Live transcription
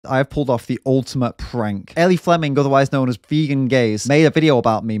I have pulled off the ultimate prank. Ellie Fleming, otherwise known as Vegan Gaze, made a video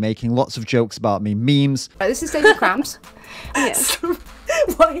about me, making lots of jokes about me, memes. This is David Cramps. Yes.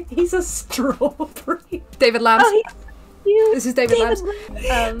 Why? He's a strawberry. David Lambs. Oh, this is David Lambs.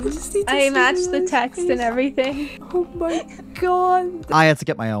 I matched the text and everything. Oh my god. I had to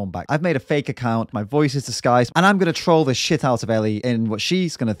get my own back. I've made a fake account, my voice is disguised, and I'm going to troll the shit out of Ellie in what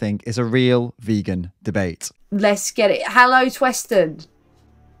she's going to think is a real vegan debate. Let's get it. Hello, Tweston.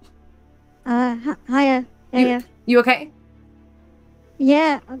 Hiya. You okay?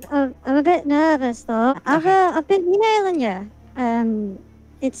 Yeah, I'm a bit nervous though. I've been emailing you.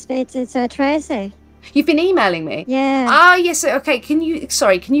 It's Tracy. You've been emailing me? Yeah. Ah, yes. Okay. Can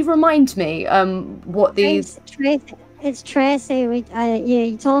you remind me what these? It's Tracy.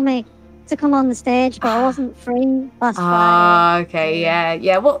 You told me to come on the stage, but I wasn't free last Friday. Ah, okay.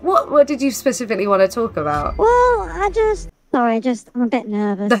 Yeah. What did you specifically want to talk about? Well, I'm a bit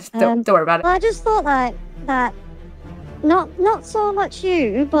nervous. Don't worry about it. Well, I just thought that not so much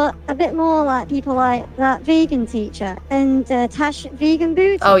you, but a bit more like people like that vegan teacher and Tash Vegan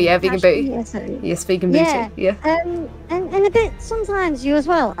Booty. Oh yeah, Vegan Booty. Yes, Vegan Booty. Yeah. And a bit sometimes you as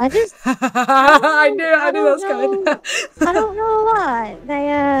well. I just I knew that's coming. I don't know why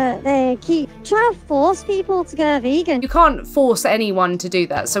they keep trying to force people to go vegan. You can't force anyone to do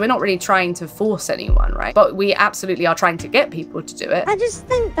that, so we're not really trying to force anyone, right? But we absolutely are trying to get people to do it. I just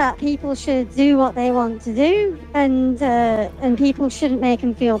think that people should do what they want to do, and people shouldn't make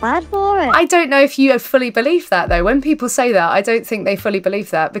them feel bad for it. I don't know if you fully believe that though. When people say that, I don't think they fully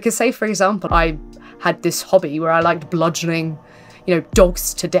believe that, because say for example, I had this hobby where I liked bludgeoning,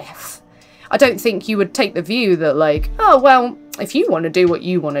 dogs to death. I don't think you would take the view that like, oh, well, if you want to do what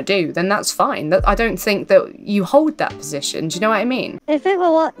you want to do, then that's fine. I don't think that you hold that position. Do you know what I mean? If it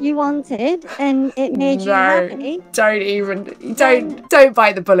were what you wanted and it made you happy. Don't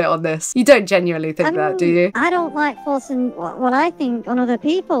bite the bullet on this. You don't genuinely think that, do you? I don't like forcing what I think on other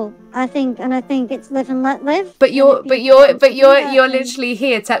people. I think it's live and let live. But you're literally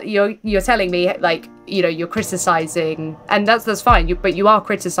here. You're telling me like, you're criticizing, and that's fine. But you are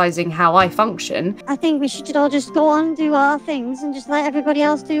criticizing how I function. I think we should all just go on and do our things and just let everybody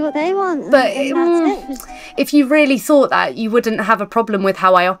else do what they want. But and that's it. If you really thought that, you wouldn't have a problem with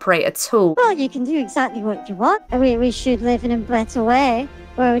how I operate at all. Well, you can do exactly what you want. We should live in a better way,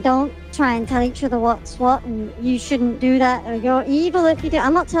 where we don't try and tell each other what's what, and you shouldn't do that, or you're evil if you do.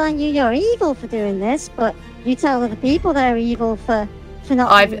 I'm not telling you you're evil for doing this, but you tell other people they're evil for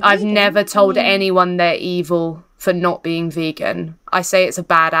not being I've vegan. never told anyone they're evil for not being vegan. I say it's a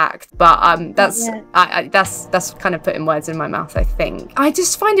bad act, but that's kind of putting words in my mouth, I think. I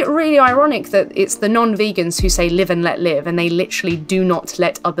just find it really ironic that it's the non-vegans who say live and let live, and they literally do not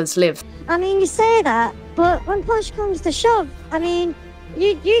let others live. I mean, you say that, but when push comes to shove, I mean,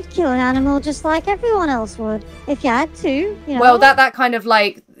 you'd kill an animal just like everyone else would if you had to. Well, that kind of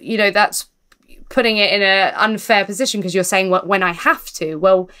like, that's putting it in an unfair position, because you're saying, well, when I have to.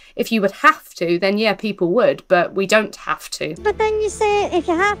 Well, if you would have to, then yeah, people would, but we don't have to. But then you say if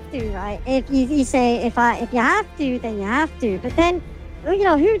you have to, right? If you say if you have to, then you have to. But then,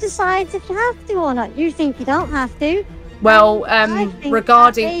 who decides if you have to or not? You think you don't have to. Well,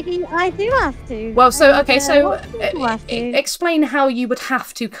 regarding maybe I do have to. Well, so okay, so explain how you would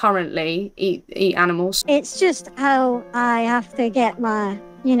have to currently eat animals. It's just how I have to get my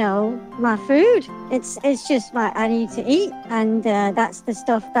my food. It's just I need to eat, and that's the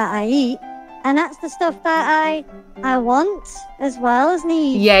stuff that I eat, and that's the stuff that I want as well as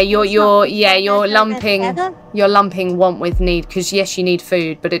need. Yeah, you're lumping want with need, because yes, you need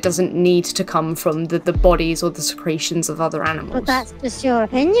food, but it doesn't need to come from the bodies or the secretions of other animals. But that's just your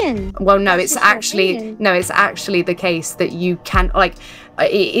opinion. Well, no, it's actually the case that you can, like,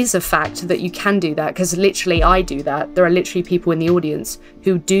 it is a fact that you can do that, because literally I do that. There are literally people in the audience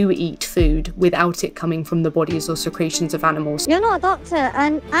who do eat food without it coming from the bodies or secretions of animals. You're not a doctor,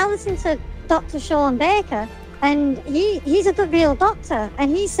 and I listen to Dr. Sean Baker, and he's a real doctor,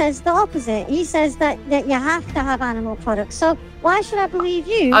 and he says the opposite. He says that you have to have animal products. So why should I believe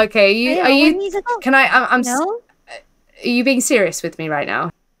you? Okay, I'm no? Are you being serious with me right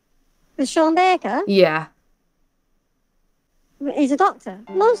now? With Sean Baker? Yeah. He's a doctor.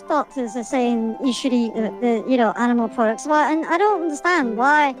 Most doctors are saying you should eat the animal products. Well, and I don't understand,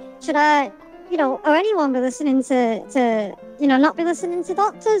 why should I you know, or anyone be listening to not be listening to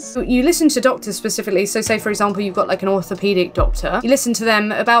doctors. You listen to doctors specifically, so say for example you've got like an orthopedic doctor, you listen to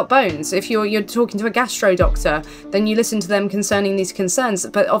them about bones. If you're talking to a gastro doctor, then you listen to them concerning these concerns.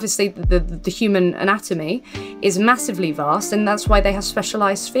 But obviously the human anatomy is massively vast, and that's why they have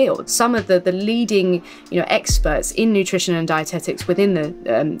specialized fields. Some of the leading experts in nutrition and dietetics within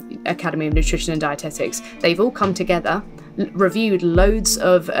the Academy of Nutrition and Dietetics, they've all come together, reviewed loads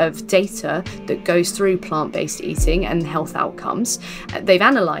of data that goes through plant-based eating and health outcomes. They've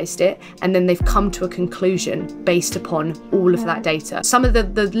analysed it, and then they've come to a conclusion based upon all of that data. Some of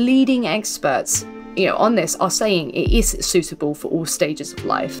the leading experts on this are saying it is suitable for all stages of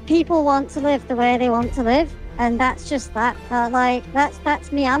life. People want to live the way they want to live, and that's just that.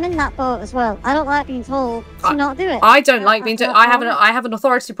 That's me. I'm in that boat as well. I don't like being told to not do it. I don't like being told. I have an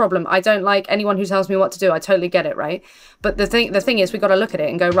authority problem. I don't like anyone who tells me what to do. I totally get it, right? But the thing is, we've got to look at it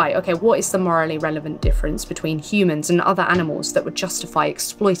and go, right, okay, what is the morally relevant difference between humans and other animals that would justify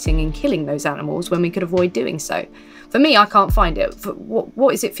exploiting and killing those animals when we could avoid doing so? For me, I can't find it.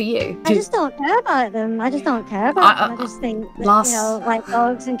 What is it for you? I just don't care about them. I just don't care about them. I just think that, like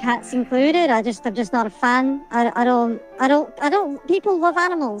dogs and cats included. I'm just not a fan. I don't. People love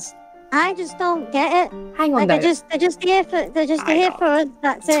animals. I just don't get it. Hang on, they're just here for us.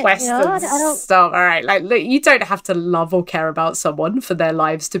 That's it. I don't. Stop. All right, like, look, you don't have to love or care about someone for their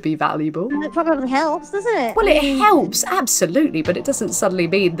lives to be valuable. It probably helps, doesn't it? Well, it helps absolutely, but it doesn't suddenly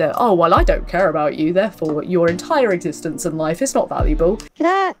mean that, oh well, I don't care about you, therefore your entire existence in life is not valuable. Can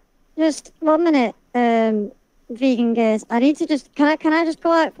I just 1 minute, vegan gays? I need to just can I just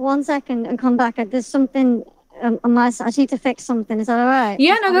go out for 1 second and come back? There's something. On my side, I need to fix something. Is that all right?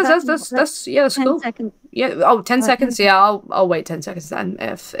 Yeah, no, that's yeah, that's cool. 10 seconds. Yeah, 10 seconds. Yeah, I'll wait 10 seconds then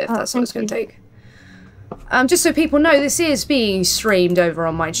if that's what it's going to take. Just so people know, this is being streamed over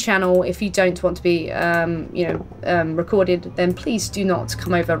on my channel. If you don't want to be, recorded, then please do not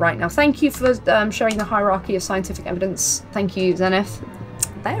come over right now. Thank you for showing the hierarchy of scientific evidence. Thank you, Zenith.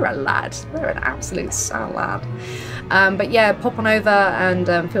 They're a lad. They're an absolute sound lad. But yeah, pop on over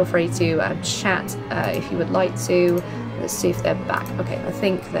and feel free to chat if you would like to. Let's see if they're back. Okay, I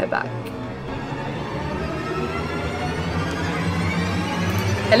think they're back.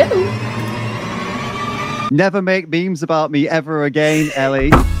 Hello. Never make memes about me ever again,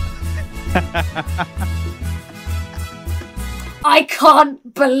 Ellie. I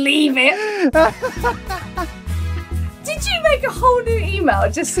can't believe it. Did you make a whole new email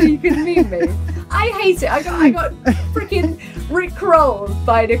just so you could meme me? I hate it. I got freaking rickrolled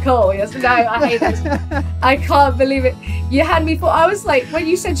by Nicole yesterday. I hate it. I can't believe it. You had me for. I was like, when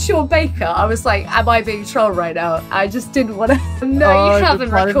you said Sean Baker, I was like, am I being trolled right now? I just didn't want to. No, you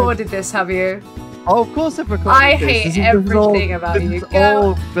haven't recorded this, have you? Oh, of course I've recorded I this. hate everything about you. It's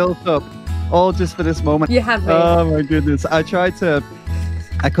all built up, all just for this moment. You had me. Oh my goodness.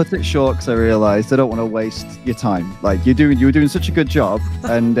 I cut it short because I realised I don't want to waste your time. Like you were doing such a good job,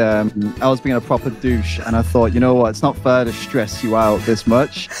 and I was being a proper douche. And I thought, you know what? It's not fair to stress you out this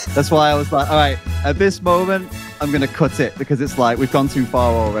much. That's why I was like, all right, at this moment, I'm gonna cut it because it's like we've gone too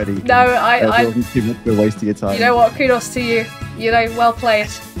far already. No, I wasn't too much of a waste of your time. You know what? Kudos to you. Well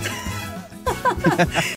played.